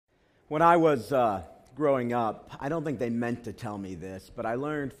When I was growing up, I don't think they meant to tell me this, but I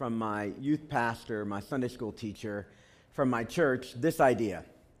learned from my youth pastor, my Sunday school teacher, from my church, this idea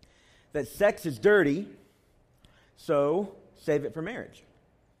that sex is dirty, so save it for marriage.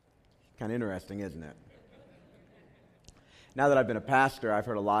 Kind of interesting, isn't it? Now that I've been a pastor, I've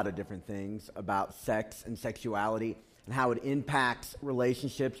heard a lot of different things about sex and sexuality and how it impacts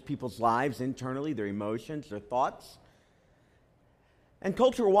relationships, people's lives internally, their emotions, their thoughts. And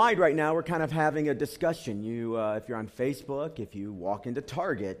culture-wide right now, we're kind of having a discussion. If you're on Facebook, if you walk into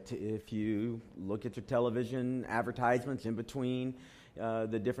Target, if you look at your television advertisements in between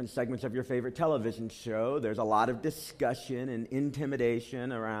the different segments of your favorite television show, there's a lot of discussion and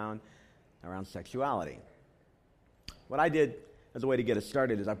intimidation around sexuality. What I did as a way to get us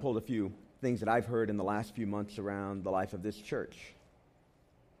started is I pulled a few things that I've heard in the last few months around the life of this church.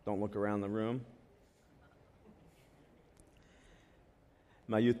 Don't look around the room.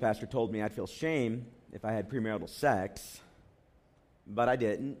 My youth pastor told me I'd feel shame if I had premarital sex, but I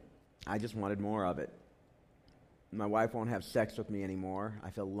didn't. I just wanted more of it. My wife won't have sex with me anymore. I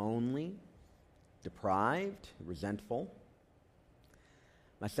feel lonely, deprived, resentful.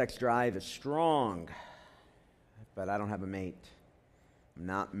 My sex drive is strong, but I don't have a mate. I'm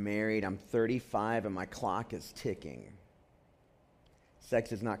not married. I'm 35, and my clock is ticking.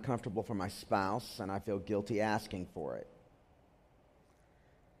 Sex is not comfortable for my spouse, and I feel guilty asking for it.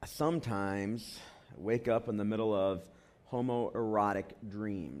 I sometimes wake up in the middle of homoerotic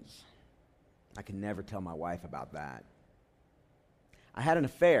dreams. I can never tell my wife about that. I had an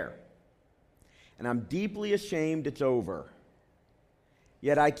affair, and I'm deeply ashamed it's over.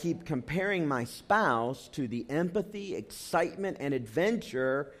 Yet I keep comparing my spouse to the empathy, excitement, and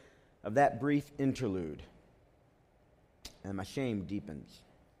adventure of that brief interlude. And my shame deepens.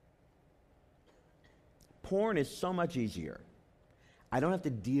 Porn is so much easier. I don't have to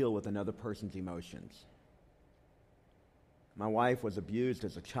deal with another person's emotions. My wife was abused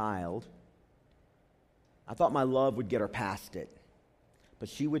as a child. I thought my love would get her past it. But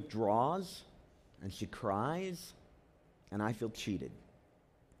she withdraws, and she cries, and I feel cheated.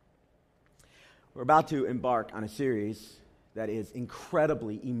 We're about to embark on a series that is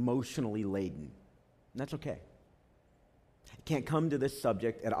incredibly emotionally laden. And that's okay. I can't come to this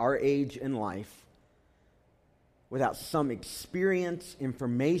subject at our age in life without some experience,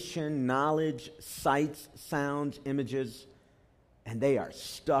 information, knowledge, sights, sounds, images, and they are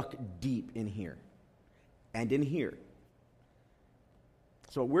stuck deep in here and in here.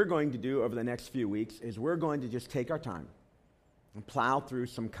 So what we're going to do over the next few weeks is we're going to just take our time and plow through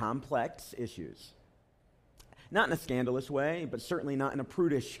some complex issues. Not in a scandalous way, but certainly not in a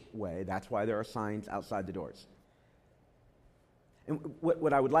prudish way. That's why there are signs outside the doors. And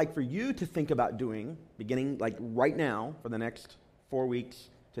what I would like for you to think about doing, beginning like right now for the next 4 weeks,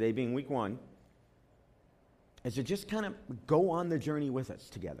 today being week 1, is to just kind of go on the journey with us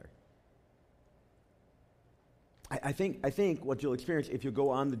together. I think what you'll experience if you go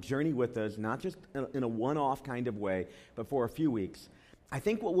on the journey with us, not just in a one-off kind of way, but for a few weeks, I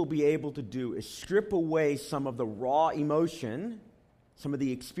think what we'll be able to do is strip away some of the raw emotion, some of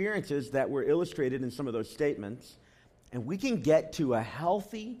the experiences that were illustrated in some of those statements, and we can get to a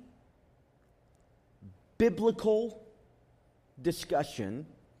healthy, biblical discussion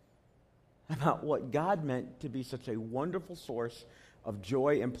about what God meant to be such a wonderful source of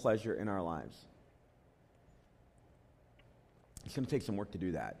joy and pleasure in our lives. It's going to take some work to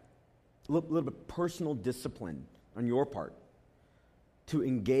do that. A little bit of personal discipline on your part to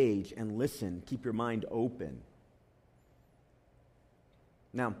engage and listen, keep your mind open.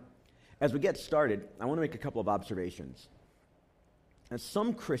 Now, as we get started, I want to make a couple of observations. And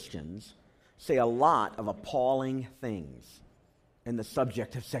some Christians say a lot of appalling things in the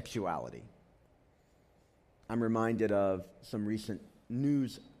subject of sexuality. I'm reminded of some recent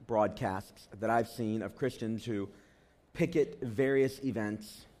news broadcasts that I've seen of Christians who picket various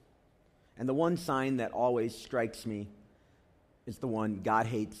events. And the one sign that always strikes me is the one, God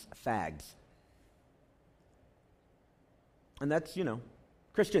hates fags. And that's,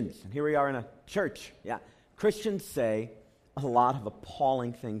 Christians, and here we are in a church. Yeah, Christians say a lot of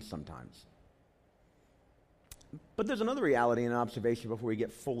appalling things sometimes. But there's another reality and an observation before we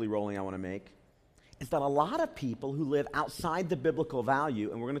get fully rolling I want to make, is that a lot of people who live outside the biblical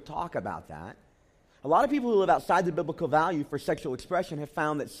value, and we're going to talk about that, a lot of people who live outside the biblical value for sexual expression have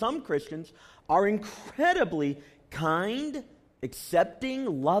found that some Christians are incredibly kind,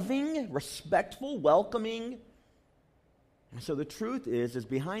 accepting, loving, respectful, welcoming. And so the truth is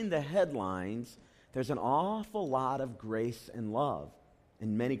behind the headlines, there's an awful lot of grace and love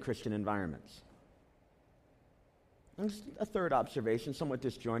in many Christian environments. And just a third observation, somewhat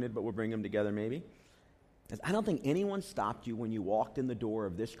disjointed, but we'll bring them together maybe. I don't think anyone stopped you when you walked in the door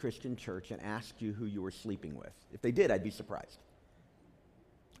of this Christian church and asked you who you were sleeping with. If they did, I'd be surprised.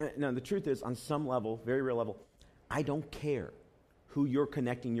 Now, the truth is, on some level, very real level, I don't care who you're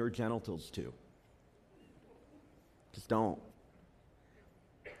connecting your genitals to. Just don't.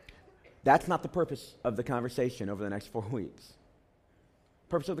 That's not the purpose of the conversation over the next 4 weeks.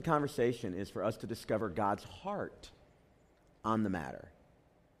 The purpose of the conversation is for us to discover God's heart on the matter.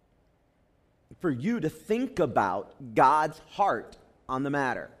 For you to think about God's heart on the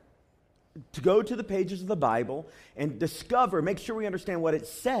matter. To go to the pages of the Bible and discover, make sure we understand what it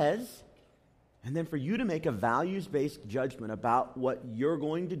says, and then for you to make a values-based judgment about what you're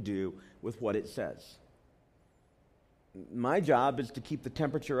going to do with what it says. My job is to keep the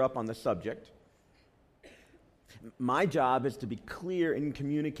temperature up on the subject. My job is to be clear in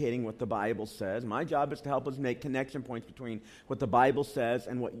communicating what the Bible says. My job is to help us make connection points between what the Bible says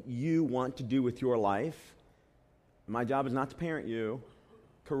and what you want to do with your life. My job is not to parent you,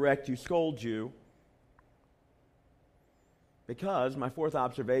 correct you, scold you. Because my fourth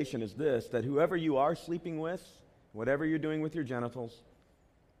observation is this, that whoever you are sleeping with, whatever you're doing with your genitals,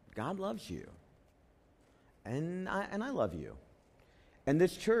 God loves you. And I love you. And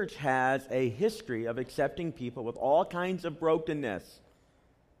this church has a history of accepting people with all kinds of brokenness,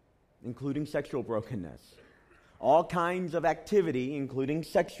 including sexual brokenness. All kinds of activity, including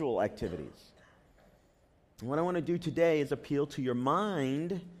sexual activities. And what I want to do today is appeal to your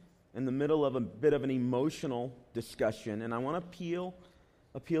mind in the middle of a bit of an emotional discussion, and I want to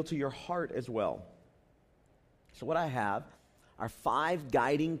appeal to your heart as well. So what I have are 5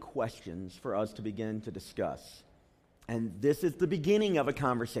 guiding questions for us to begin to discuss. And this is the beginning of a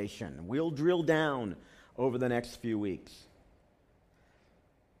conversation. We'll drill down over the next few weeks.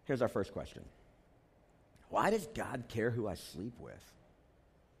 Here's our first question. Why does God care who I sleep with?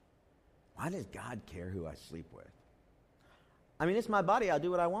 Why does God care who I sleep with? I mean, it's my body, I'll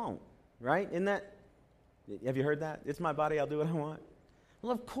do what I want, right? Have you heard that? It's my body, I'll do what I want.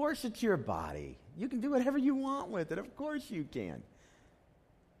 Well, of course it's your body. You can do whatever you want with it. Of course you can.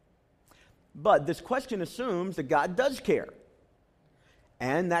 But this question assumes that God does care.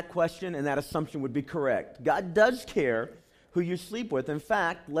 And that question and that assumption would be correct. God does care who you sleep with. In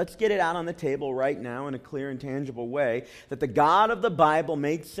fact, let's get it out on the table right now in a clear and tangible way that the God of the Bible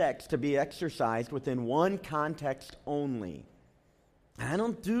made sex to be exercised within one context only. And I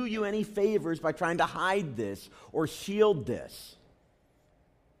don't do you any favors by trying to hide this or shield this.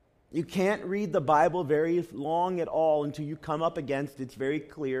 You can't read the Bible very long at all until you come up against its very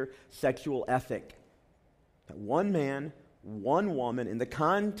clear sexual ethic. That one man, one woman in the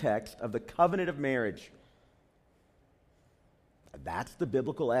context of the covenant of marriage. That's the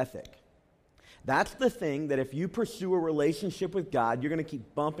biblical ethic. That's the thing that if you pursue a relationship with God, you're going to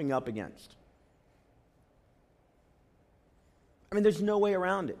keep bumping up against. I mean, there's no way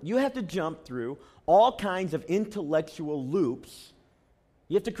around it. You have to jump through all kinds of intellectual loops.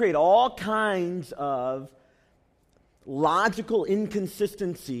 You have to create all kinds of logical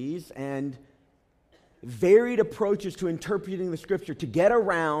inconsistencies and varied approaches to interpreting the Scripture to get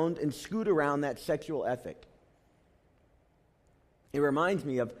around and scoot around that sexual ethic. It reminds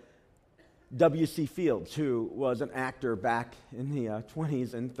me of W.C. Fields, who was an actor back in the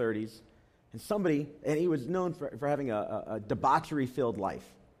 20s and 30s. And he was known for having a debauchery-filled life.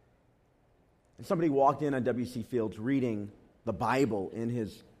 And somebody walked in on W.C. Fields reading the Bible in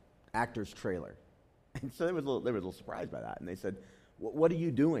his actor's trailer. And so they were a little surprised by that. And they said, what are you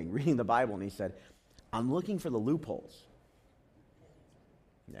doing reading the Bible? And he said, I'm looking for the loopholes.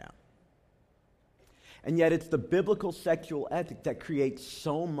 Yeah. And yet it's the biblical sexual ethic that creates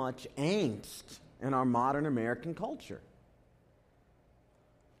so much angst in our modern American culture.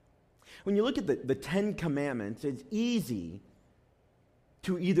 When you look at the 10 Commandments, it's easy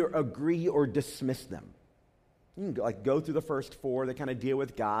to either agree or dismiss them. You can go through the first 4 that kind of deal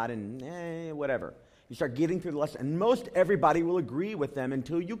with God and whatever. You start getting through the lesson, and most everybody will agree with them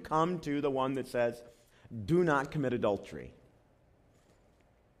until you come to the one that says, do not commit adultery.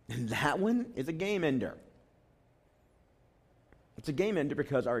 And that one is a game ender. It's a game ender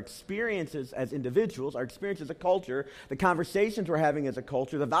because our experiences as individuals, our experience as a culture, the conversations we're having as a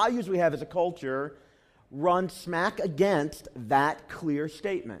culture, the values we have as a culture, run smack against that clear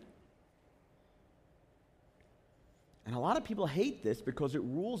statement. And a lot of people hate this because it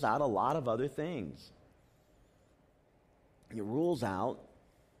rules out a lot of other things. It rules out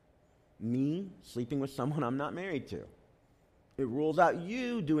me sleeping with someone I'm not married to. It rules out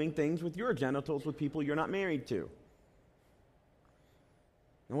you doing things with your genitals with people you're not married to.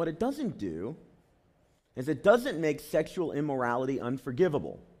 And what it doesn't do is it doesn't make sexual immorality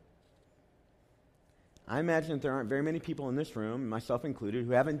unforgivable. I imagine that there aren't very many people in this room, myself included,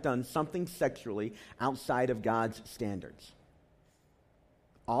 who haven't done something sexually outside of God's standards.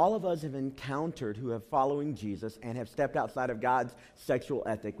 All of us have encountered who have following Jesus and have stepped outside of God's sexual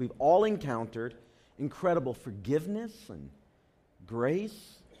ethic. We've all encountered incredible forgiveness and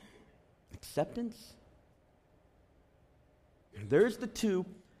grace, acceptance. There's the two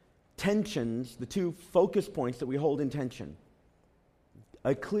tensions, the two focus points that we hold in tension.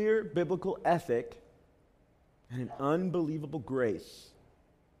 A clear biblical ethic and an unbelievable grace.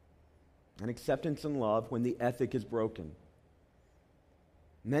 And acceptance and love when the ethic is broken.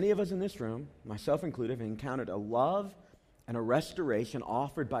 Many of us in this room, myself included, have encountered a love and a restoration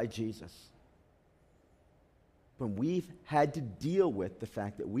offered by Jesus. When we've had to deal with the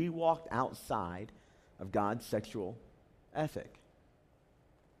fact that we walked outside of God's sexual ethic.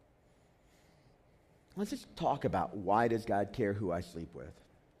 Let's just talk about why does God care who I sleep with.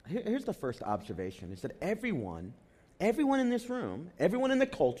 Here's the first observation, is that everyone in this room, everyone in the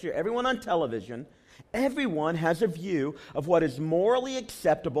culture, everyone on television, everyone has a view of what is morally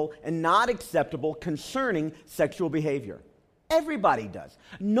acceptable and not acceptable concerning sexual behavior. Everybody does.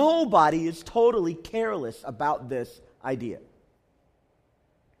 Nobody is totally careless about this idea.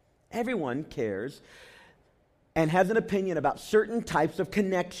 Everyone cares and has an opinion about certain types of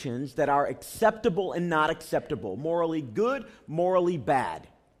connections that are acceptable and not acceptable, morally good, morally bad,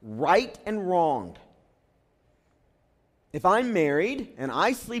 right and wrong. If I'm married and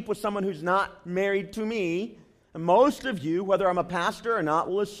I sleep with someone who's not married to me, most of you, whether I'm a pastor or not,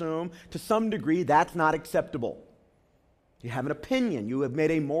 will assume to some degree that's not acceptable. You have an opinion. You have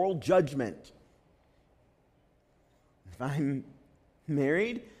made a moral judgment. If I'm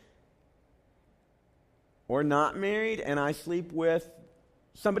married or not married and I sleep with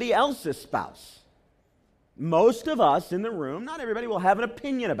somebody else's spouse, most of us in the room, not everybody, will have an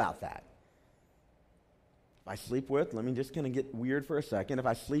opinion about that. If I sleep with, let me just kind of get weird for a second, if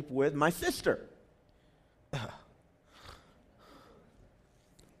I sleep with my sister,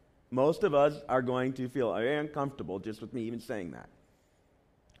 most of us are going to feel very uncomfortable just with me even saying that.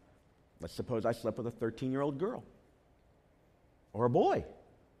 Let's suppose I slept with a 13-year-old girl or a boy.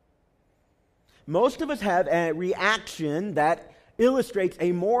 Most of us have a reaction that illustrates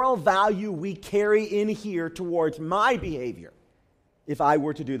a moral value we carry in here towards my behavior if I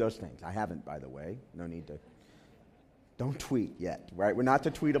were to do those things. I haven't, by the way. No need to. Don't tweet yet, right? We're not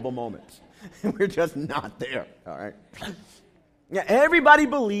to tweetable moments. We're just not there, all right? Yeah, everybody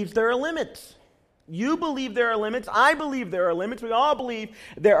believes there are limits. You believe there are limits. I believe there are limits. We all believe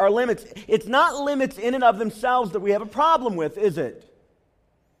there are limits. It's not limits in and of themselves that we have a problem with, is it?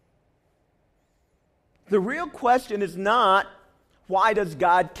 The real question is not, why does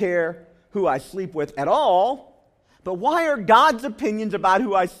God care who I sleep with at all? But why are God's opinions about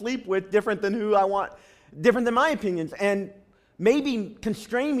who I sleep with different than my opinions? And maybe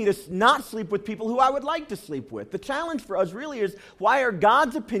constrain me to not sleep with people who I would like to sleep with. The challenge for us really is, why are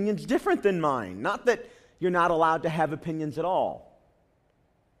God's opinions different than mine? Not that you're not allowed to have opinions at all.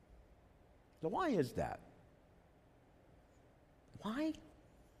 So why is that?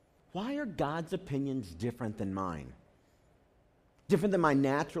 Why are God's opinions different than mine? Different than my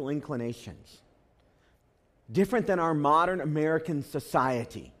natural inclinations? Different than our modern American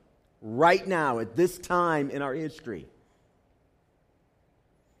society right now at this time in our history?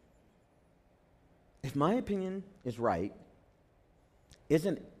 If my opinion is right,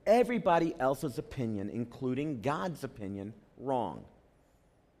 isn't everybody else's opinion, including God's opinion, wrong?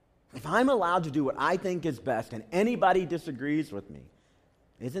 If I'm allowed to do what I think is best and anybody disagrees with me,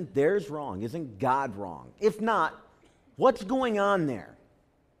 isn't theirs wrong? Isn't God wrong? If not, what's going on there?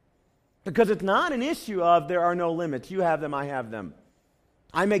 Because it's not an issue of there are no limits. You have them, I have them.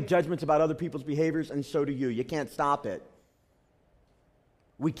 I make judgments about other people's behaviors, and so do you. You can't stop it.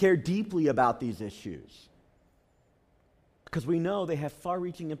 We care deeply about these issues because we know they have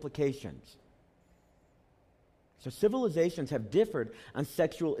far-reaching implications. So civilizations have differed on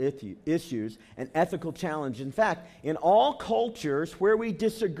sexual issues and ethical challenges. In fact, in all cultures where we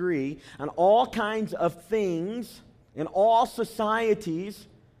disagree on all kinds of things, in all societies,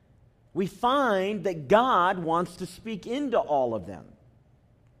 we find that God wants to speak into all of them.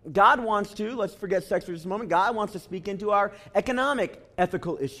 God wants to, let's forget sex for just a moment, God wants to speak into our economic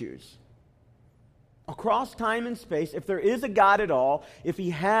ethical issues. Across time and space, if there is a God at all, if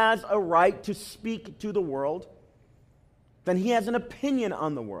he has a right to speak to the world, then he has an opinion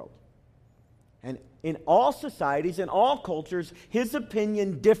on the world. And in all societies, in all cultures, his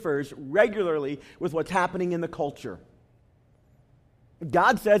opinion differs regularly with what's happening in the culture.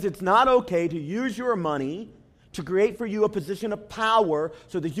 God says it's not okay to use your money to create for you a position of power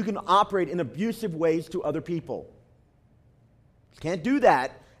so that you can operate in abusive ways to other people. You can't do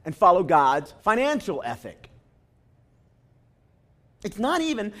that and follow God's financial ethic. It's not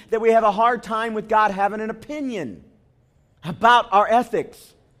even that we have a hard time with God having an opinion about our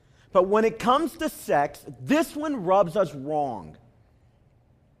ethics. But when it comes to sex, this one rubs us wrong.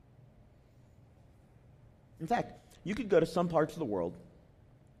 In fact, you could go to some parts of the world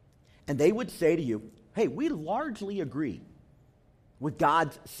and they would say to you, hey, we largely agree with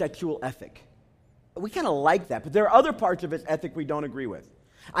God's sexual ethic. We kind of like that, but there are other parts of his ethic we don't agree with.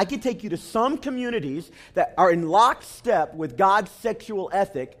 I could take you to some communities that are in lockstep with God's sexual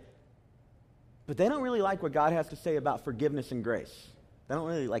ethic, but they don't really like what God has to say about forgiveness and grace. They don't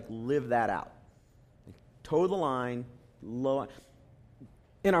really live that out. They toe the line, low.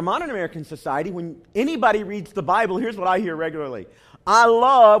 In our modern American society, when anybody reads the Bible, here's what I hear regularly. I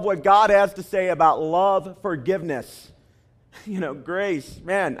love what God has to say about love, forgiveness, grace.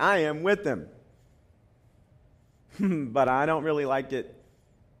 Man, I am with them. But I don't really like it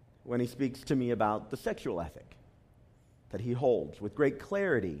when he speaks to me about the sexual ethic that he holds with great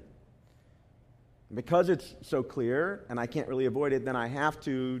clarity. Because it's so clear and I can't really avoid it, then I have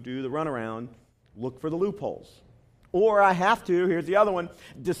to do the runaround, look for the loopholes. Or I have to, here's the other one,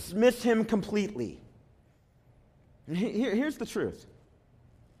 dismiss him completely. Here's the truth.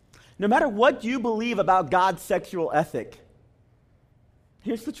 No matter what you believe about God's sexual ethic,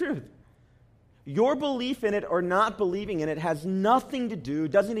 here's the truth. Your belief in it or not believing in it has nothing to do,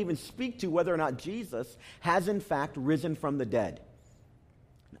 doesn't even speak to whether or not Jesus has in fact risen from the dead.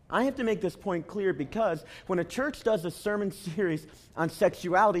 I have to make this point clear because when a church does a sermon series on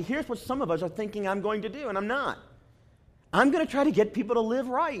sexuality, here's what some of us are thinking I'm going to do, and I'm not. I'm going to try to get people to live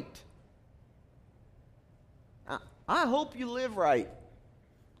right. I hope you live right.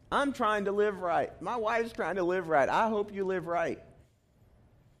 I'm trying to live right. My wife's trying to live right. I hope you live right.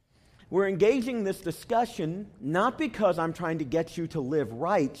 We're engaging this discussion not because I'm trying to get you to live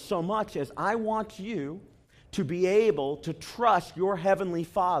right so much as I want you to be able to trust your Heavenly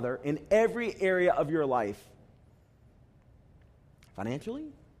Father in every area of your life. Financially,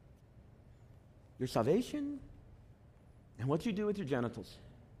 your salvation, and what you do with your genitals.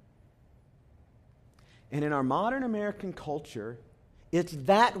 And in our modern American culture, it's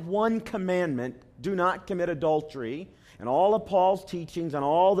that one commandment, do not commit adultery, and all of Paul's teachings and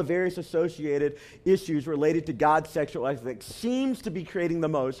all the various associated issues related to God's sexual ethic seems to be creating the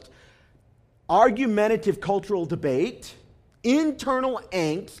most argumentative cultural debate, internal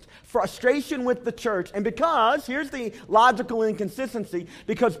angst, frustration with the church, and because, here's the logical inconsistency,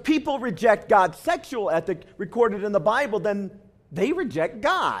 because people reject God's sexual ethic recorded in the Bible, then they reject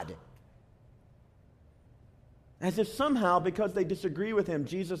God. As if somehow, because they disagree with him,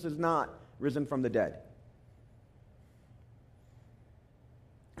 Jesus is not risen from the dead.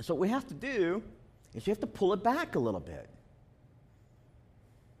 And so what we have to do is you have to pull it back a little bit.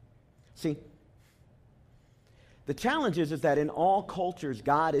 See, the challenge is that in all cultures,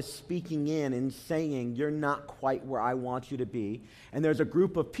 God is speaking in and saying, you're not quite where I want you to be. And there's a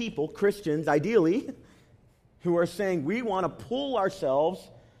group of people, Christians ideally, who are saying we want to pull ourselves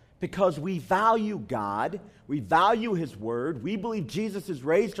because we value God, we value his word, we believe Jesus is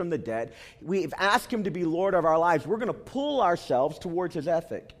raised from the dead, we've asked him to be Lord of our lives. We're going to pull ourselves towards his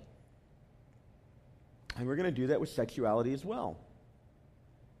ethic. And we're going to do that with sexuality as well.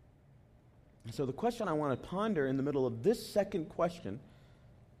 And so the question I want to ponder in the middle of this second question,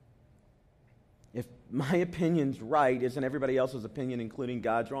 if my opinion's right, isn't everybody else's opinion, including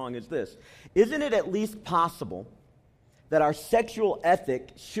God's, wrong, is this. Isn't it at least possible that our sexual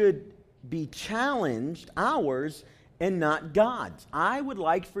ethic should be challenged, ours, and not God's? I would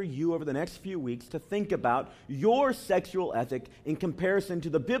like for you over the next few weeks to think about your sexual ethic in comparison to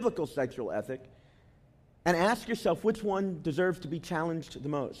the biblical sexual ethic and ask yourself which one deserves to be challenged the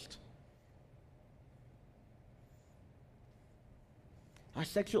most. Our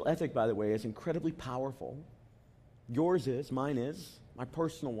sexual ethic, by the way, is incredibly powerful. Yours is, mine is, my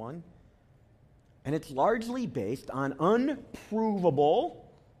personal one. And it's largely based on unprovable,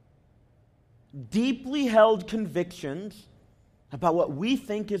 deeply held convictions about what we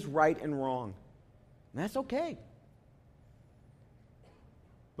think is right and wrong. And that's okay.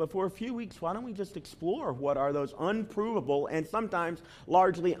 But for a few weeks, why don't we just explore what are those unprovable and sometimes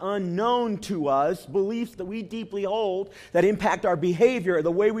largely unknown to us beliefs that we deeply hold that impact our behavior,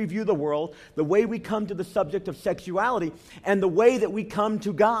 the way we view the world, the way we come to the subject of sexuality, and the way that we come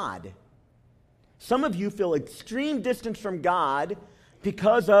to God. Some of you feel extreme distance from God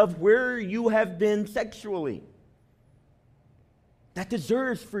because of where you have been sexually. that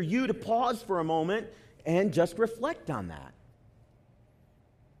deserves for you to pause for a moment and just reflect on that.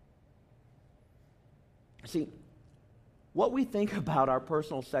 See, what we think about our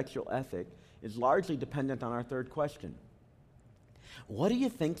personal sexual ethic is largely dependent on our third question. What do you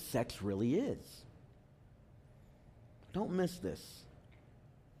think sex really is? Don't miss this.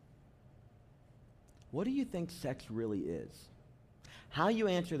 What do you think sex really is? How you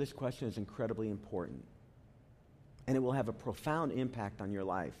answer this question is incredibly important, and it will have a profound impact on your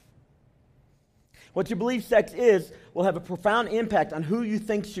life. What you believe sex is will have a profound impact on who you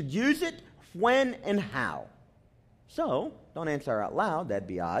think should use it, when, and how. So, don't answer out loud, that'd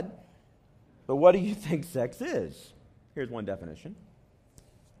be odd. But what do you think sex is? Here's one definition.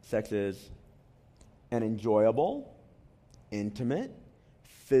 Sex is an enjoyable, intimate,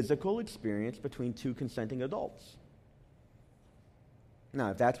 physical experience between two consenting adults.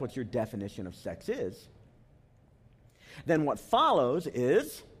 Now, if that's what your definition of sex is, then what follows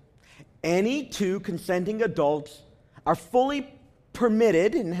is any two consenting adults are fully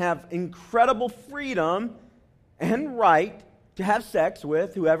permitted and have incredible freedom and right to have sex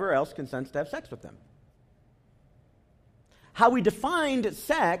with whoever else consents to have sex with them. How we defined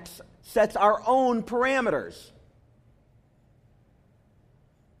sex sets our own parameters.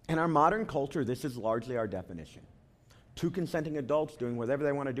 In our modern culture, this is largely our definition. Two consenting adults doing whatever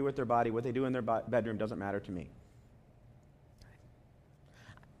they want to do with their body, what they do in their bedroom doesn't matter to me.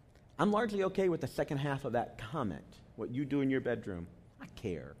 I'm largely okay with the second half of that comment. What you do in your bedroom, I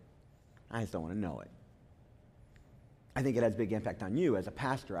care. I just don't want to know it. I think it has a big impact on you. As a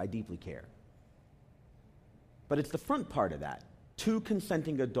pastor, I deeply care. But it's the front part of that. Two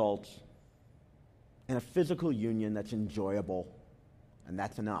consenting adults in a physical union that's enjoyable, and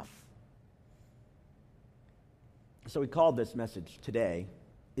that's enough. So we called this message today,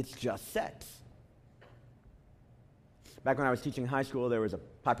 It's Just Sex. Back when I was teaching high school, there was a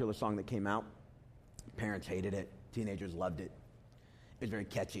popular song that came out. Parents hated it. Teenagers loved it. It was very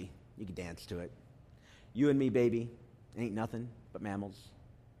catchy. You could dance to it. You and me, baby, ain't nothing but mammals.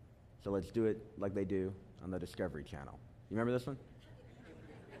 So let's do it like they do on the Discovery Channel. You remember this one?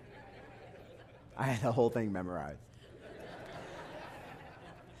 I had the whole thing memorized.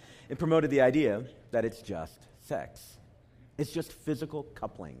 It promoted the idea that it's just sex. It's just physical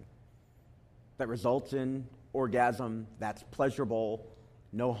coupling that results in orgasm that's pleasurable,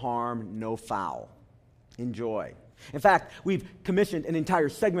 no harm, no foul. Enjoy. In fact, we've commissioned an entire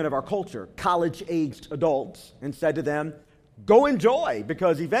segment of our culture, college-aged adults, and said to them, go enjoy,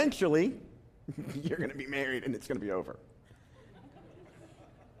 because eventually you're going to be married and it's going to be over.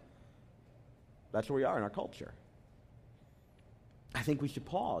 That's where we are in our culture. I think we should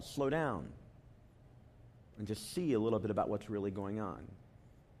pause, slow down, and just see a little bit about what's really going on.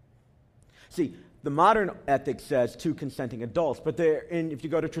 See, the modern ethic says two consenting adults, but if you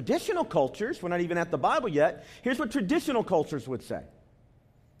go to traditional cultures, we're not even at the Bible yet, here's what traditional cultures would say.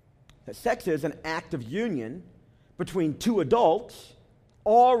 That sex is an act of union between two adults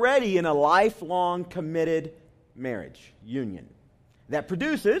already in a lifelong committed marriage union that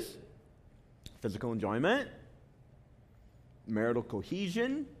produces physical enjoyment, marital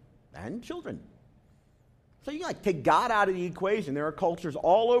cohesion, and children. So you take God out of the equation. There are cultures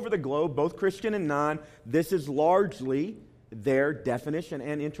all over the globe, both Christian and non. This is largely their definition.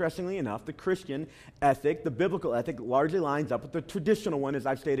 And interestingly enough, the Christian ethic, the biblical ethic, largely lines up with the traditional one as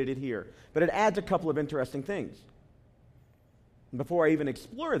I've stated it here. But it adds a couple of interesting things. Before I even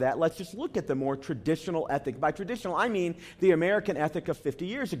explore that, let's just look at the more traditional ethic. By traditional, I mean the American ethic of 50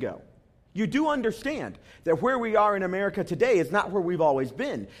 years ago. You do understand that where we are in America today is not where we've always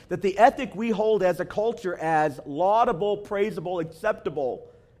been. That the ethic we hold as a culture as laudable, praisable, acceptable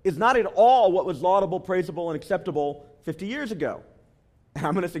is not at all what was laudable, praisable, and acceptable 50 years ago. And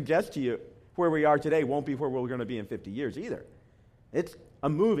I'm going to suggest to you where we are today won't be where we're going to be in 50 years either. It's a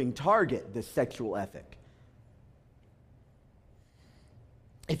moving target, this sexual ethic.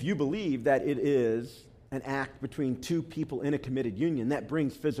 If you believe that it is an act between two people in a committed union that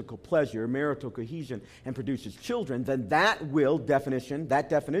brings physical pleasure, marital cohesion, and produces children, then that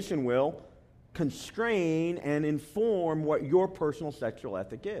definition will constrain and inform what your personal sexual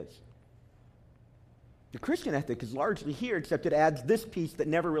ethic is. The Christian ethic is largely here, except it adds this piece that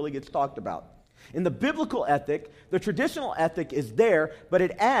never really gets talked about. In the biblical ethic, the traditional ethic is there, but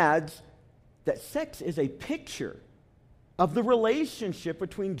it adds that sex is a picture of the relationship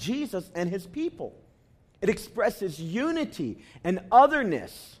between Jesus and his people. It expresses unity and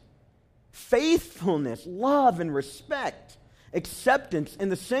otherness, faithfulness, love and respect, acceptance in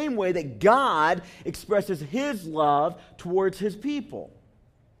the same way that God expresses his love towards his people.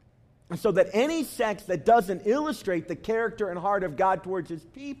 So that any sex that doesn't illustrate the character and heart of God towards his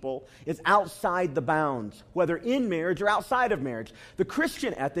people is outside the bounds, whether in marriage or outside of marriage. The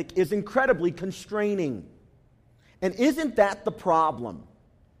Christian ethic is incredibly constraining. And isn't that the problem?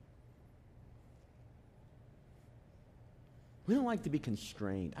 We don't like to be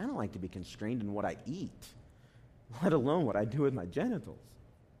constrained. I don't like to be constrained in what I eat, let alone what I do with my genitals.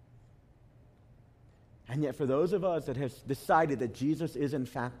 And yet for those of us that have decided that Jesus is in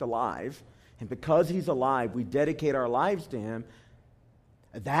fact alive, and because he's alive, we dedicate our lives to him,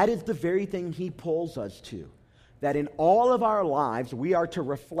 that is the very thing he pulls us to. That in all of our lives, we are to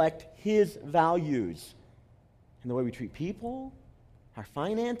reflect his values in the way we treat people, our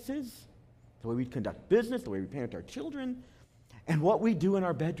finances, the way we conduct business, the way we parent our children, and what we do in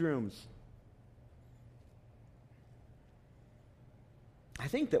our bedrooms. I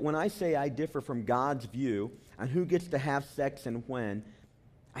think that when I say I differ from God's view on who gets to have sex and when,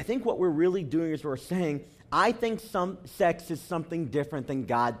 I think what we're really doing is we're saying, I think some sex is something different than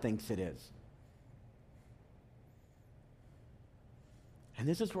God thinks it is. And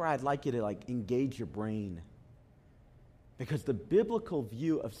this is where I'd like you to engage your brain. Because the biblical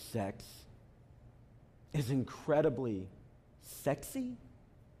view of sex is incredibly sexy.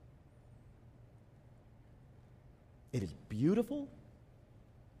 It is beautiful.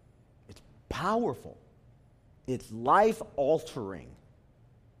 It's powerful. It's life-altering.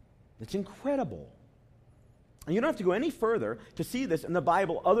 It's incredible. And you don't have to go any further to see this in the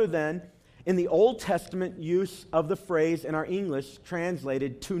Bible other than in the Old Testament use of the phrase in our English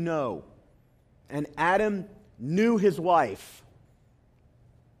translated to know. And Adam knew his wife.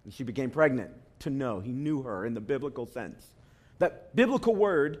 And she became pregnant. To know. He knew her in the biblical sense. That biblical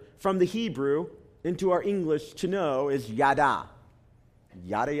word from the Hebrew into our English to know is yada.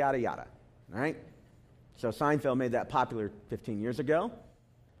 Yada, yada, yada. All right? So Seinfeld made that popular 15 years ago.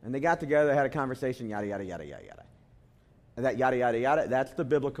 And they got together, they had a conversation, yada, yada, yada, yada, yada. And that yada, yada, yada, that's the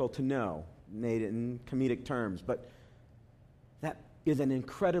biblical to know, made it in comedic terms. But that is an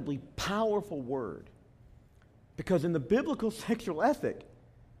incredibly powerful word. Because in the biblical sexual ethic,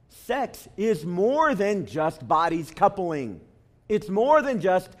 sex is more than just bodies coupling. It's more than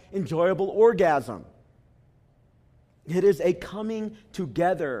just enjoyable orgasm. It is a coming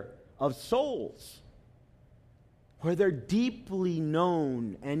together of souls where they're deeply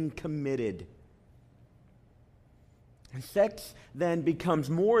known and committed. And sex then becomes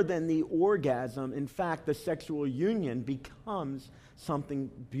more than the orgasm. In fact, the sexual union becomes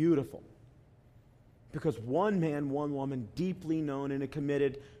something beautiful. Because one man, one woman, deeply known in a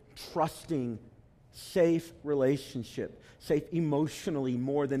committed, trusting, safe relationship. Safe emotionally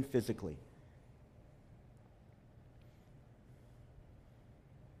more than physically.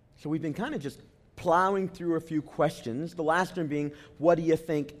 So we've been kind of just plowing through a few questions. The last one being, what do you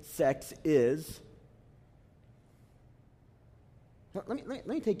think sex is? Let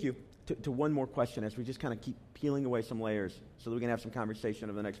me take you to one more question as we just kind of keep peeling away some layers so that we can have some conversation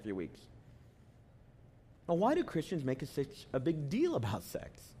over the next few weeks. Well, why do Christians make such a big deal about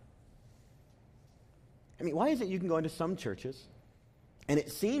sex? I mean, why is it you can go into some churches and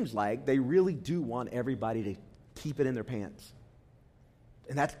it seems like they really do want everybody to keep it in their pants?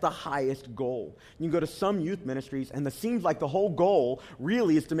 And that's the highest goal. You can go to some youth ministries and it seems like the whole goal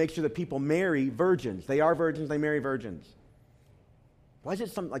really is to make sure that people marry virgins. They are virgins, they marry virgins. Why is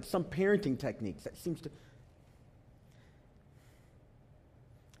it some parenting techniques that seems to...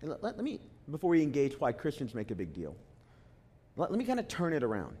 And let me, before we engage why Christians make a big deal, let me kind of turn it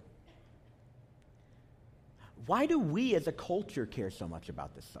around. Why do we as a culture care so much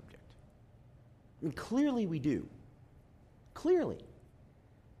about this subject? I mean, clearly we do. Clearly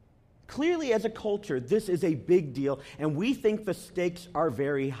as a culture, this is a big deal, and we think the stakes are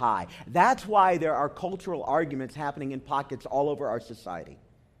very high. That's why there are cultural arguments happening in pockets all over our society.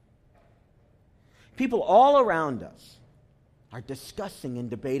 People all around us are discussing and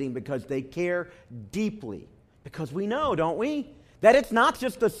debating because they care deeply. Because we know, don't we, that it's not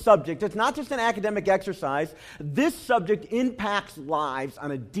just a subject, it's not just an academic exercise. This subject impacts lives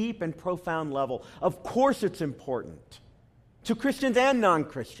on a deep and profound level. Of course it's important to Christians and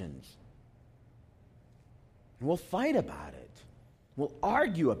non-Christians. And we'll fight about it. We'll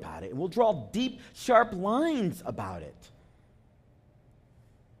argue about it. And we'll draw deep, sharp lines about it.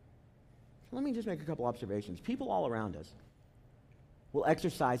 Let me just make a couple observations. People all around us will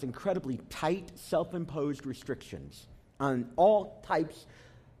exercise incredibly tight, self-imposed restrictions on all types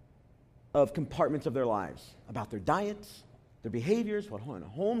of compartments of their lives, about their diets, their behaviors, what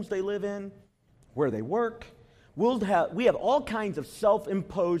homes they live in, where they work. We have all kinds of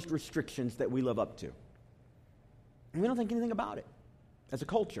self-imposed restrictions that we live up to. And we don't think anything about it as a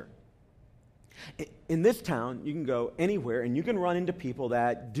culture. In this town, you can go anywhere and you can run into people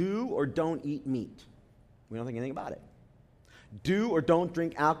that do or don't eat meat. We don't think anything about it. Do or don't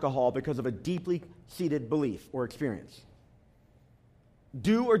drink alcohol because of a deeply seated belief or experience.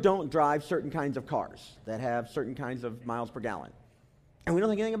 Do or don't drive certain kinds of cars that have certain kinds of miles per gallon. And we don't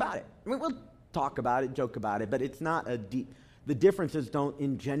think anything about it. I mean, we'll talk about it, joke about it, but it's not a deep... The differences don't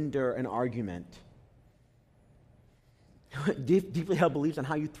engender an argument. Deeply held beliefs on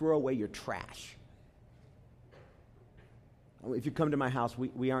how you throw away your trash. If you come to my house,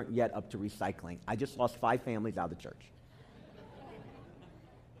 we aren't yet up to recycling. I just lost 5 families out of the church.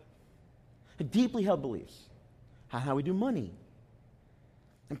 Deeply held beliefs. How we do money.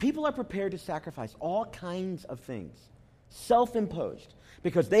 And people are prepared to sacrifice all kinds of things, self-imposed,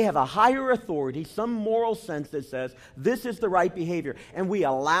 because they have a higher authority, some moral sense that says this is the right behavior, and we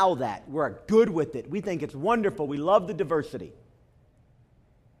allow that. We're good with it. We think it's wonderful. We love the diversity.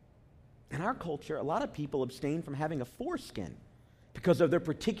 In our culture, a lot of people abstain from having a foreskin because of their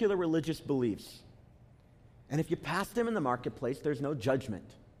particular religious beliefs. And if you pass them in the marketplace, there's no judgment.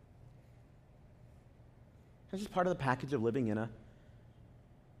 It's just part of the package of living in a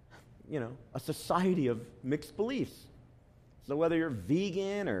society of mixed beliefs. So whether you're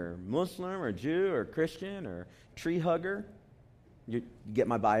vegan or Muslim or Jew or Christian or tree hugger, you get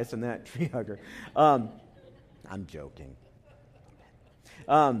my bias in that, tree hugger. I'm joking.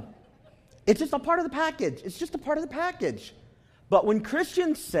 It's just a part of the package. It's just a part of the package. But when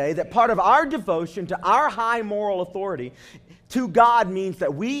Christians say that part of our devotion to our high moral authority to God means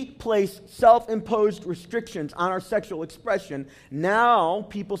that we place self-imposed restrictions on our sexual expression, now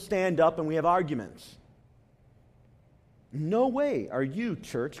people stand up and we have arguments. No way are you,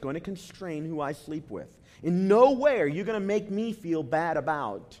 church, going to constrain who I sleep with. In no way are you going to make me feel bad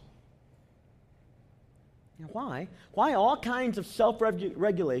about. Why? Why all kinds of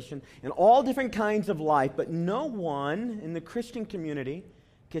self-regulation and all different kinds of life, but no one in the Christian community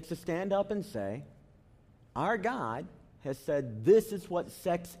gets to stand up and say, our God has said this is what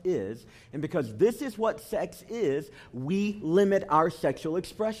sex is, and because this is what sex is, we limit our sexual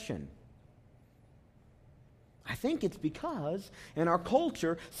expression. I think it's because in our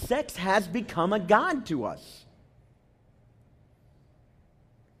culture, sex has become a god to us.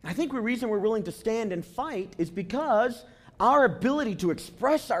 I think the reason we're willing to stand and fight is because our ability to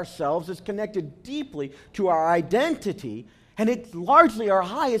express ourselves is connected deeply to our identity, and it's largely our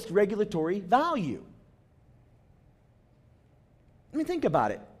highest regulatory value. I mean, think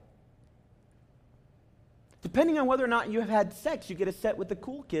about it. Depending on whether or not you have had sex, you get a set with the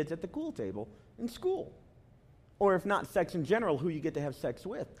cool kids at the cool table in school. Or if not sex in general, who you get to have sex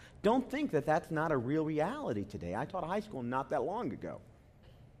with. Don't think that that's not a real reality today. I taught high school not that long ago.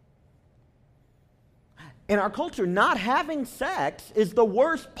 In our culture, not having sex is the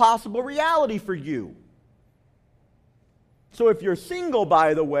worst possible reality for you. So if you're single,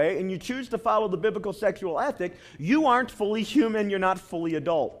 by the way, and you choose to follow the biblical sexual ethic, you aren't fully human, you're not fully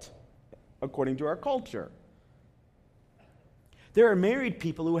adult, according to our culture. There are married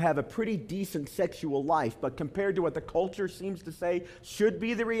people who have a pretty decent sexual life, but compared to what the culture seems to say should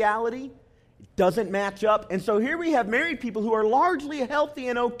be the reality, it doesn't match up. And so here we have married people who are largely healthy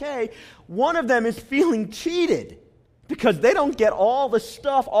and okay. One of them is feeling cheated because they don't get all the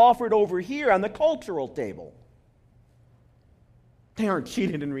stuff offered over here on the cultural table. They aren't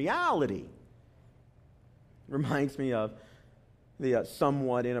cheated in reality. Reminds me of the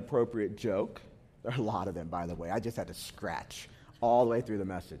somewhat inappropriate joke. There are a lot of them, by the way. I just had to scratch all the way through the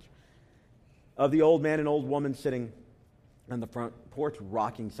message. Of the old man and old woman sitting on the front porch,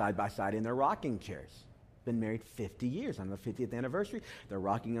 rocking side by side in their rocking chairs. Been married 50 years. On the 50th anniversary, they're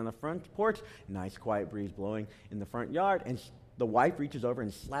rocking on the front porch. Nice quiet breeze blowing in the front yard. And the wife reaches over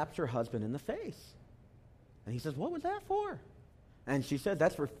and slaps her husband in the face. And he says, "What was that for?" And she says,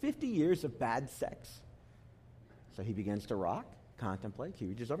 "That's for 50 years of bad sex." So he begins to rock, contemplate. He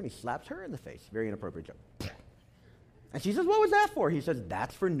reaches over and he slaps her in the face. Very inappropriate joke. And she says, "What was that for?" He says,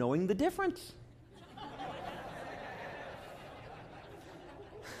 "That's for knowing the difference."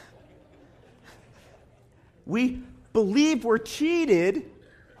 We believe we're cheated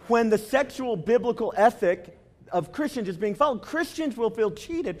when the sexual biblical ethic of Christians is being followed. Christians will feel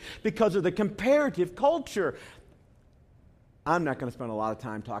cheated because of the comparative culture. I'm not going to spend a lot of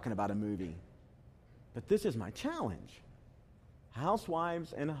time talking about a movie, but this is my challenge.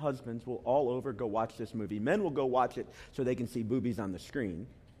 Housewives and husbands will all over go watch this movie. Men will go watch it so they can see boobies on the screen.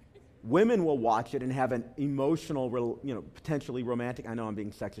 Women will watch it and have an emotional, potentially romantic, I know I'm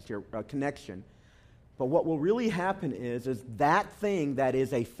being sexist here, connection. But what will really happen is that thing that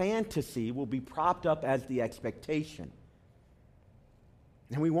is a fantasy will be propped up as the expectation.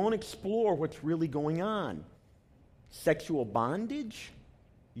 And we won't explore what's really going on. Sexual bondage,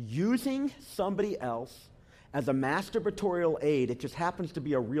 using somebody else as a masturbatorial aid. It just happens to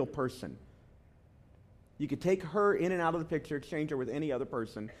be a real person. You could take her in and out of the picture, exchange her with any other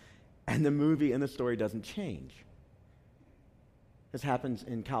person, and the movie and the story doesn't change. This happens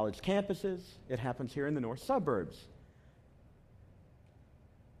in college campuses. It happens here in the north suburbs.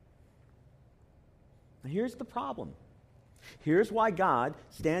 Now here's the problem. Here's why God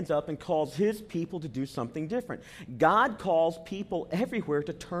stands up and calls his people to do something different. God calls people everywhere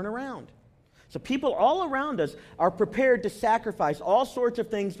to turn around. So people all around us are prepared to sacrifice all sorts of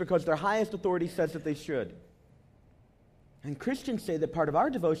things because their highest authority says that they should. And Christians say that part of our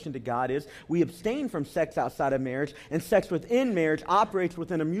devotion to God is we abstain from sex outside of marriage, and sex within marriage operates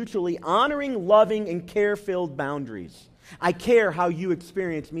within a mutually honoring, loving, and care-filled boundaries. I care how you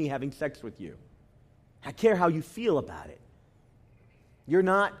experience me having sex with you. I care how you feel about it. You're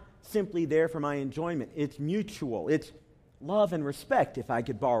not simply there for my enjoyment. It's mutual. It's love and respect, if I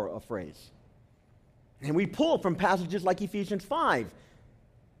could borrow a phrase. And we pull from passages like Ephesians 5.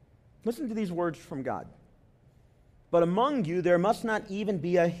 Listen to these words from God. But among you there must not even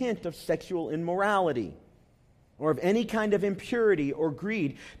be a hint of sexual immorality or of any kind of impurity or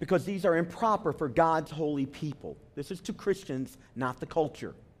greed, because these are improper for God's holy people. This is to Christians, not the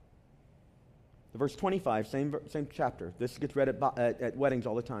culture. Verse 25, same chapter. This gets read at weddings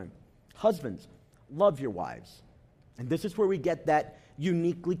all the time. Husbands, love your wives. And this is where we get that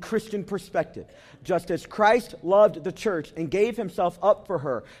uniquely Christian perspective. Just as Christ loved the church and gave himself up for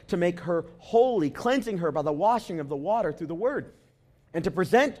her to make her holy, cleansing her by the washing of the water through the word, and to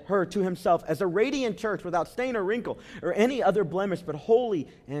present her to himself as a radiant church without stain or wrinkle or any other blemish, but holy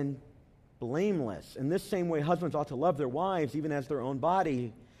and blameless. In this same way, husbands ought to love their wives even as their own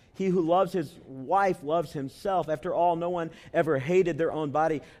body. He who loves his wife loves himself. After all, no one ever hated their own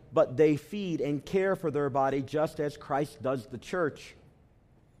body, but they feed and care for their body just as Christ does the church.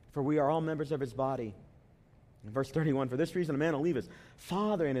 For we are all members of his body. In verse 31, for this reason a man will leave his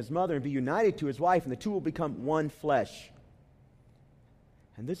father and his mother and be united to his wife, and the two will become one flesh.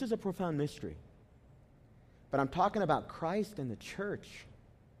 And this is a profound mystery. But I'm talking about Christ and the church.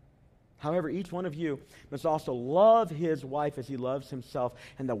 However, each one of you must also love his wife as he loves himself,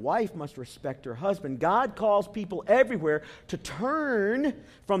 and the wife must respect her husband. God calls people everywhere to turn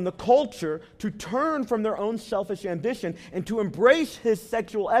from the culture, to turn from their own selfish ambition, and to embrace his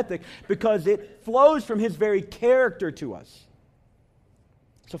sexual ethic because it flows from his very character to us.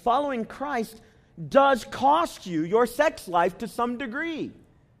 So following Christ does cost you your sex life to some degree.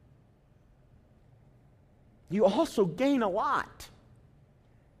 You also gain a lot.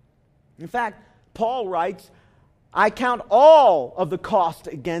 In fact, Paul writes, I count all of the cost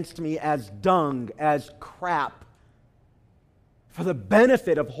against me as dung, as crap, for the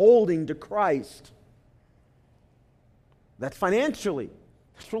benefit of holding to Christ. That's financially,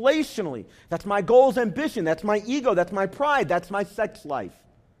 that's relationally, that's my goals, ambition, that's my ego, that's my pride, that's my sex life.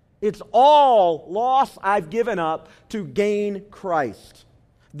 It's all loss I've given up to gain Christ.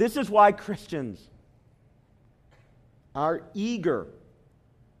 This is why Christians are eager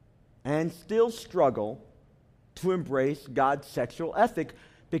and still struggle to embrace God's sexual ethic,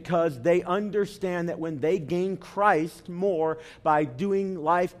 because they understand that when they gain Christ more by doing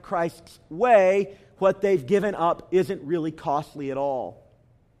life Christ's way, what they've given up isn't really costly at all.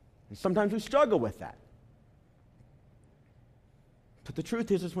 And sometimes we struggle with that. But the truth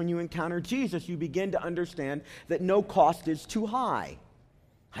is when you encounter Jesus, you begin to understand that no cost is too high.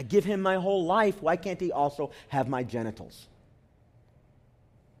 I give him my whole life. Why can't he also have my genitals?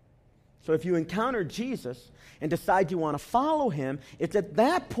 So if you encounter Jesus and decide you want to follow him, it's at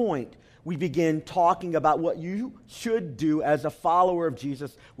that point we begin talking about what you should do as a follower of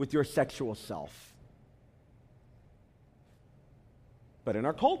Jesus with your sexual self. But in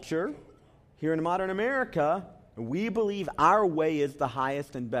our culture, here in modern America, we believe our way is the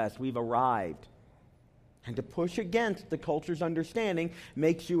highest and best. We've arrived. And to push against the culture's understanding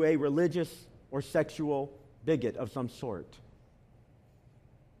makes you a religious or sexual bigot of some sort.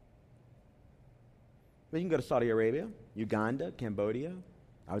 But you can go to Saudi Arabia, Uganda, Cambodia.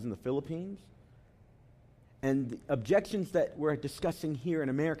 I was in the Philippines. And the objections that we're discussing here in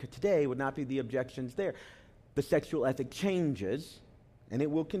America today would not be the objections there. The sexual ethic changes, and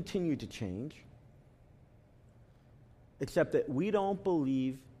it will continue to change, except that we don't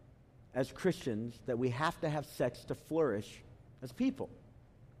believe as Christians that we have to have sex to flourish as people.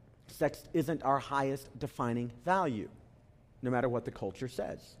 Sex isn't our highest defining value, no matter what the culture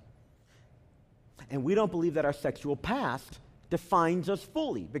says. And we don't believe that our sexual past defines us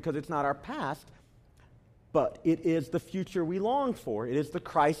fully, because it's not our past. but it is the future we long for. It is the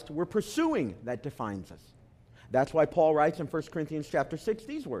Christ we're pursuing that defines us. That's why Paul writes in 1 Corinthians chapter 6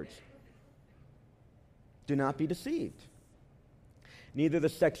 these words. Do not be deceived. Neither the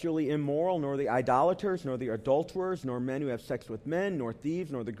sexually immoral, nor the idolaters, nor the adulterers, nor men who have sex with men, nor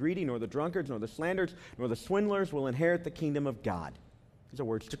thieves, nor the greedy, nor the drunkards, nor the slanderers, nor the swindlers will inherit the kingdom of God. These are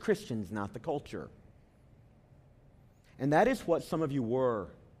words to Christians, not the culture. And that is what some of you were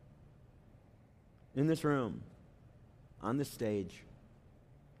in this room, on this stage.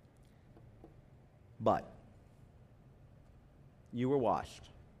 But you were washed.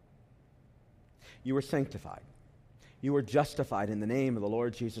 You were sanctified. You were justified in the name of the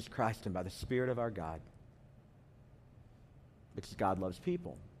Lord Jesus Christ and by the Spirit of our God. Because God loves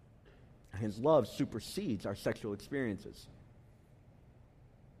people. And His love supersedes our sexual experiences.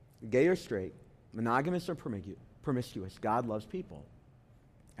 Gay or straight, monogamous or promiscuous, God loves people.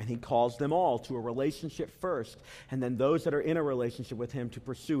 And He calls them all to a relationship first, and then those that are in a relationship with Him to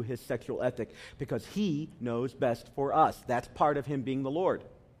pursue His sexual ethic, because He knows best for us. That's part of Him being the Lord.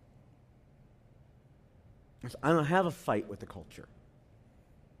 So I don't have a fight with the culture.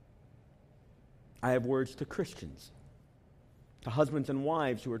 I have words to Christians, to husbands and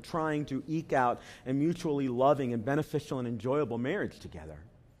wives who are trying to eke out a mutually loving and beneficial and enjoyable marriage together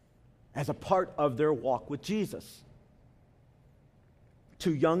as a part of their walk with Jesus.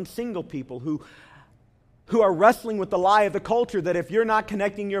 To young single people who are wrestling with the lie of the culture that if you're not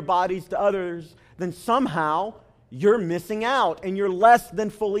connecting your bodies to others, then somehow you're missing out and you're less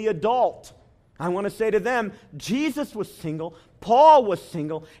than fully adult. I want to say to them, Jesus was single, Paul was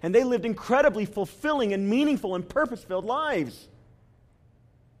single, and they lived incredibly fulfilling and meaningful and purpose-filled lives.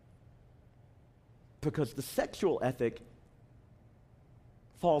 Because the sexual ethic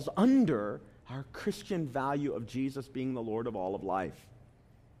falls under our Christian value of Jesus being the Lord of all of life.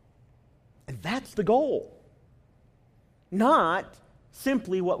 And that's the goal. Not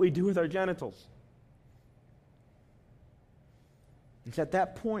simply what we do with our genitals. It's at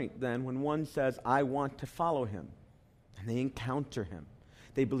that point, then, when one says, I want to follow Him, and they encounter Him.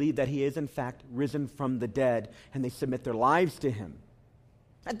 They believe that He is, in fact, risen from the dead, and they submit their lives to Him.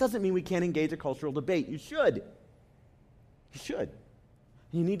 That doesn't mean we can't engage a cultural debate. You should. You should.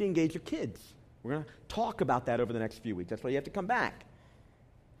 You need to engage your kids. We're going to talk about that over the next few weeks. That's why you have to come back.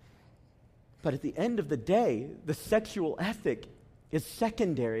 But at the end of the day, the sexual ethic is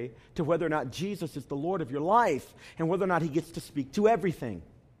secondary to whether or not Jesus is the Lord of your life and whether or not He gets to speak to everything.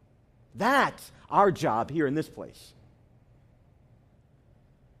 That's our job here in this place.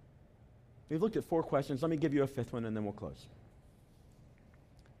 We've looked at 4 questions. Let me give you a 5th one and then we'll close.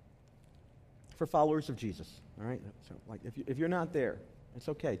 For followers of Jesus, all right? So, if you're not there, it's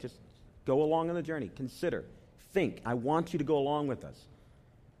okay. Just go along on the journey. Consider. Think. I want you to go along with us.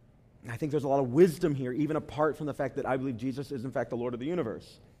 I think there's a lot of wisdom here, even apart from the fact that I believe Jesus is, in fact, the Lord of the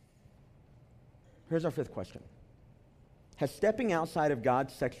universe. Here's our 5th question. Has stepping outside of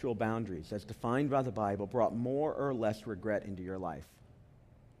God's sexual boundaries, as defined by the Bible, brought more or less regret into your life?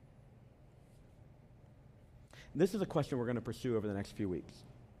 This is a question we're going to pursue over the next few weeks.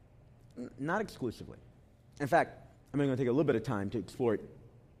 Not exclusively. In fact, I'm going to take a little bit of time to explore it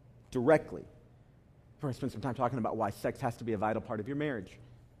directly. We're going to spend some time talking about why sex has to be a vital part of your marriage.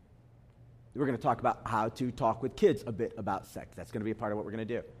 We're going to talk about how to talk with kids a bit about sex. That's going to be a part of what we're going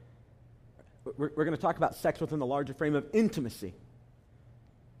to do. We're going to talk about sex within the larger frame of intimacy.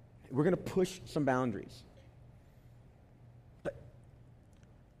 We're going to push some boundaries. But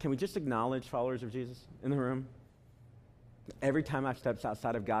can we just acknowledge, followers of Jesus in the room, every time I've stepped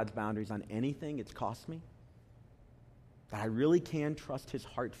outside of God's boundaries on anything, it's cost me? That I really can trust His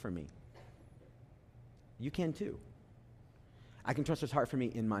heart for me. You can too. I can trust His heart for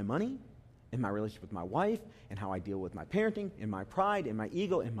me in my money, in my relationship with my wife, in how I deal with my parenting, in my pride, in my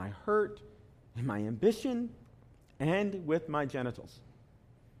ego, in my hurt, in my ambition, and with my genitals.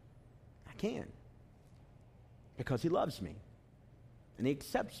 I can. Because He loves me. And He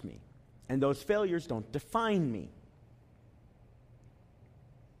accepts me. And those failures don't define me.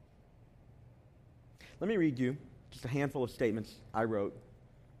 Let me read you just a handful of statements I wrote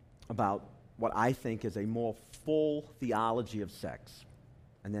about what I think is a more full theology of sex.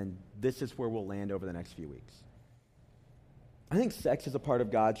 And then this is where we'll land over the next few weeks. I think sex is a part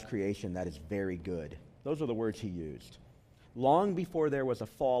of God's creation that is very good. Those are the words He used. Long before there was a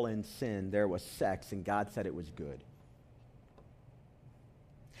fall in sin, there was sex, and God said it was good.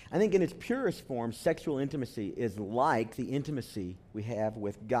 I think in its purest form, sexual intimacy is like the intimacy we have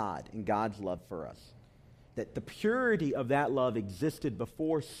with God and God's love for us. That the purity of that love existed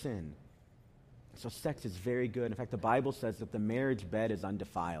before sin. So sex is very good. In fact, the Bible says that the marriage bed is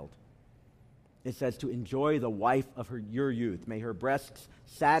undefiled. It says to enjoy the wife of your youth. May her breasts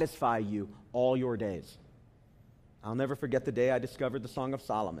satisfy you all your days. I'll never forget the day I discovered the Song of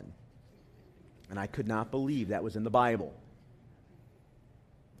Solomon. And I could not believe that was in the Bible.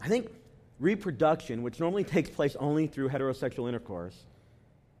 I think reproduction, which normally takes place only through heterosexual intercourse,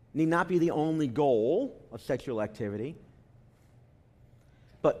 need not be the only goal of sexual activity.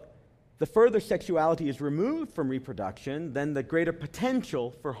 But the further sexuality is removed from reproduction, then the greater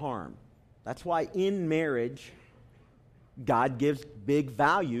potential for harm. That's why in marriage, God gives big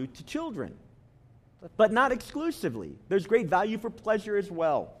value to children, but not exclusively. There's great value for pleasure as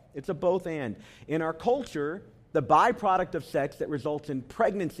well. It's a both and. In our culture, the byproduct of sex that results in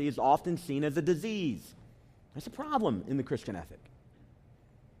pregnancy is often seen as a disease. That's a problem in the Christian ethic.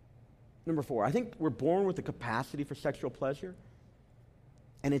 Number 4, I think we're born with the capacity for sexual pleasure,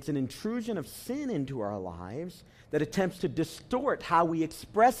 and it's an intrusion of sin into our lives that attempts to distort how we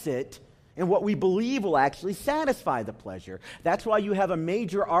express it and what we believe will actually satisfy the pleasure. That's why you have a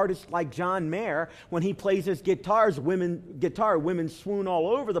major artist like John Mayer, when he plays his guitar, women swoon all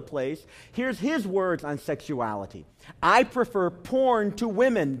over the place. Here's his words on sexuality. I prefer porn to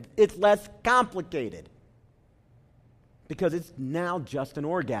women. It's less complicated. Because it's now just an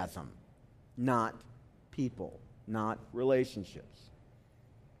orgasm, not people, not relationships.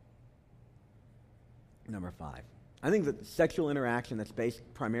 Number 5. I think that sexual interaction that's based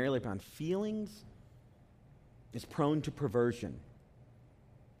primarily upon feelings is prone to perversion.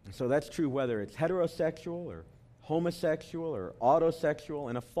 And so that's true whether it's heterosexual or homosexual or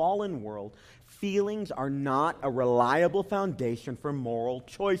autosexual. In a fallen world, feelings are not a reliable foundation for moral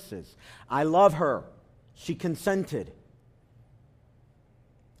choices. I love her. She consented.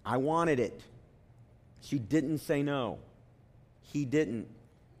 I wanted it. She didn't say no. He didn't.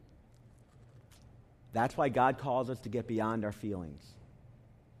 That's why God calls us to get beyond our feelings.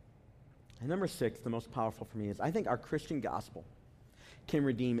 And number 6, the most powerful for me, is I think our Christian gospel can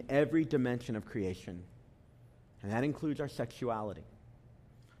redeem every dimension of creation. And that includes our sexuality.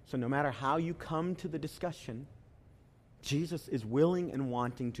 So no matter how you come to the discussion, Jesus is willing and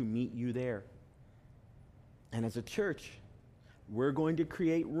wanting to meet you there. And as a church, we're going to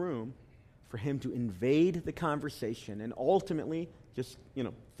create room for him to invade the conversation and ultimately, just,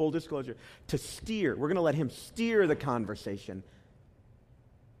 full disclosure, to steer. We're going to let him steer the conversation.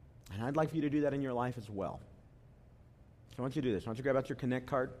 And I'd like for you to do that in your life as well. So I want you to do this. I want you to grab out your Connect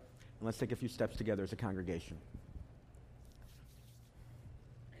card, and let's take a few steps together as a congregation.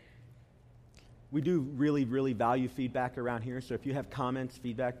 We do really, really value feedback around here, so if you have comments,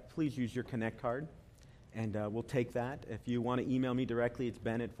 feedback, please use your Connect card, and we'll take that. If you want to email me directly, it's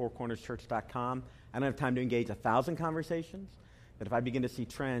ben@fourcornerschurch.com. I don't have time to engage 1,000 conversations, but if I begin to see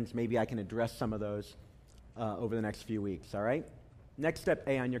trends, maybe I can address some of those over the next few weeks, all right? Next step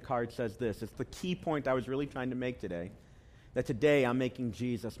A on your card says this. It's the key point I was really trying to make today, that today I'm making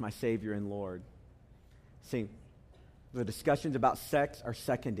Jesus my Savior and Lord. See, the discussions about sex are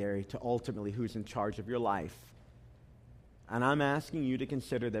secondary to ultimately who's in charge of your life. And I'm asking you to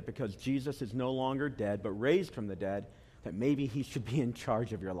consider that because Jesus is no longer dead, but raised from the dead, that maybe he should be in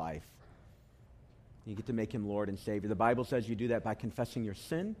charge of your life. You get to make him Lord and Savior. The Bible says you do that by confessing your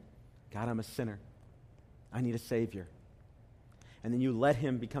sin. God, I'm a sinner. I need a Savior. And then you let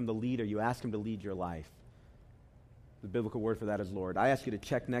him become the leader. You ask him to lead your life. The biblical word for that is Lord. I ask you to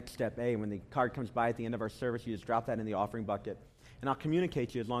check next step A. When the card comes by at the end of our service, you just drop that in the offering bucket. And I'll communicate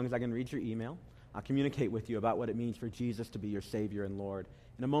to you as long as I can read your email. I'll communicate with you about what it means for Jesus to be your Savior and Lord.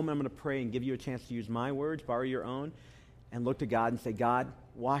 In a moment, I'm going to pray and give you a chance to use my words, borrow your own, and look to God and say, God,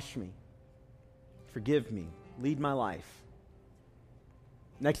 wash me. Forgive me. Lead my life.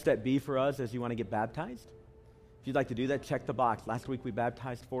 Next step B for us is you want to get baptized. If you'd like to do that, check the box. Last week we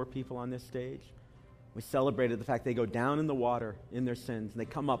baptized 4 people on this stage. We celebrated the fact they go down in the water in their sins, and they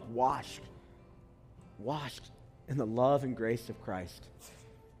come up washed in the love and grace of Christ.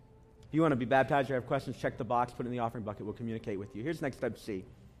 If you want to be baptized or have questions, check the box, put it in the offering bucket. We'll communicate with you. Here's next step C.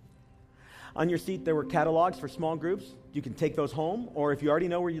 On your seat, there were catalogs for small groups. You can take those home, or if you already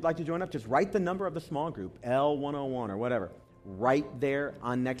know where you'd like to join up, just write the number of the small group, L101 or whatever, right there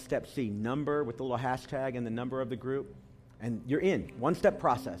on next step C. Number with the little hashtag and the number of the group, and you're in. One-step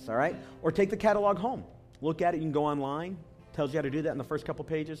process, all right? Or take the catalog home. Look at it. You can go online. Tells you how to do that in the first couple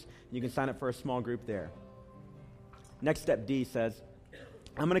pages. You can sign up for a small group there. Next step D says,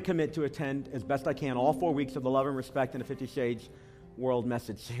 I'm going to commit to attend as best I can all 4 weeks of the Love and Respect and the 50 Shades World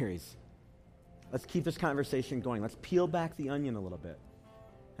Message Series. Let's keep this conversation going. Let's peel back the onion a little bit.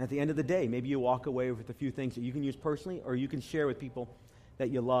 And at the end of the day, maybe you walk away with a few things that you can use personally or you can share with people that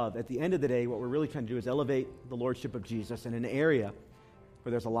you love. At the end of the day, what we're really trying to do is elevate the lordship of Jesus in an area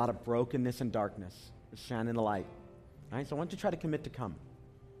where there's a lot of brokenness and darkness. It's shining the light. All right, so I want you to try to commit to come.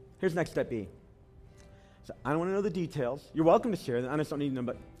 Here's next step B. So I don't want to know the details. You're welcome to share them. I just don't need to know,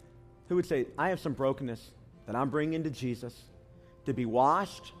 but who would say, I have some brokenness that I'm bringing to Jesus to be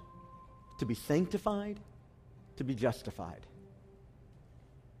washed, to be sanctified, to be justified?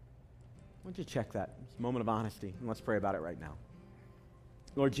 Why don't you check that? It's a moment of honesty, and let's pray about it right now.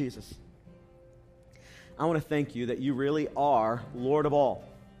 Lord Jesus, I want to thank you that you really are Lord of all.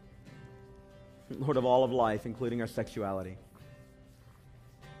 Lord of all of life, including our sexuality.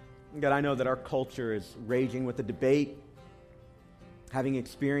 God, I know that our culture is raging with the debate, having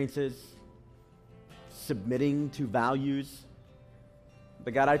experiences, submitting to values.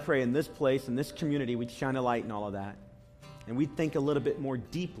 But God, I pray in this place, in this community, we'd shine a light in all of that. And we'd think a little bit more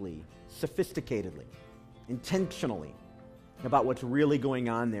deeply, sophisticatedly, intentionally about what's really going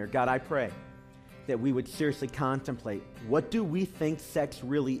on there. God, I pray that we would seriously contemplate, what do we think sex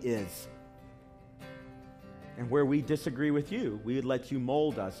really is? And where we disagree with you, we would let you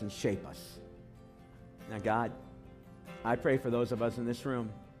mold us and shape us. Now, God, I pray for those of us in this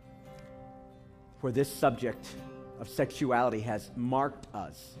room where this subject of sexuality has marked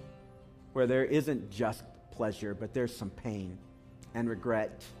us, where there isn't just pleasure, but there's some pain and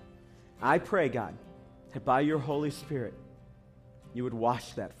regret. I pray, God, that by your Holy Spirit, you would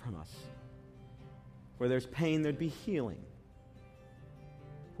wash that from us. Where there's pain, there'd be healing.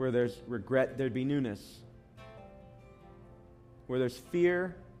 Where there's regret, there'd be newness. Where there's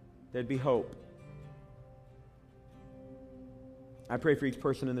fear, there'd be hope. I pray for each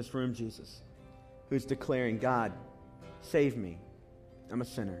person in this room, Jesus, who's declaring, God, save me. I'm a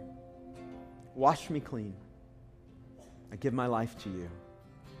sinner. Wash me clean. I give my life to you.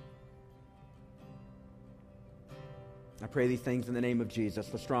 I pray these things in the name of Jesus,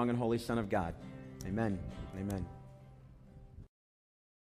 the strong and holy Son of God. Amen. Amen.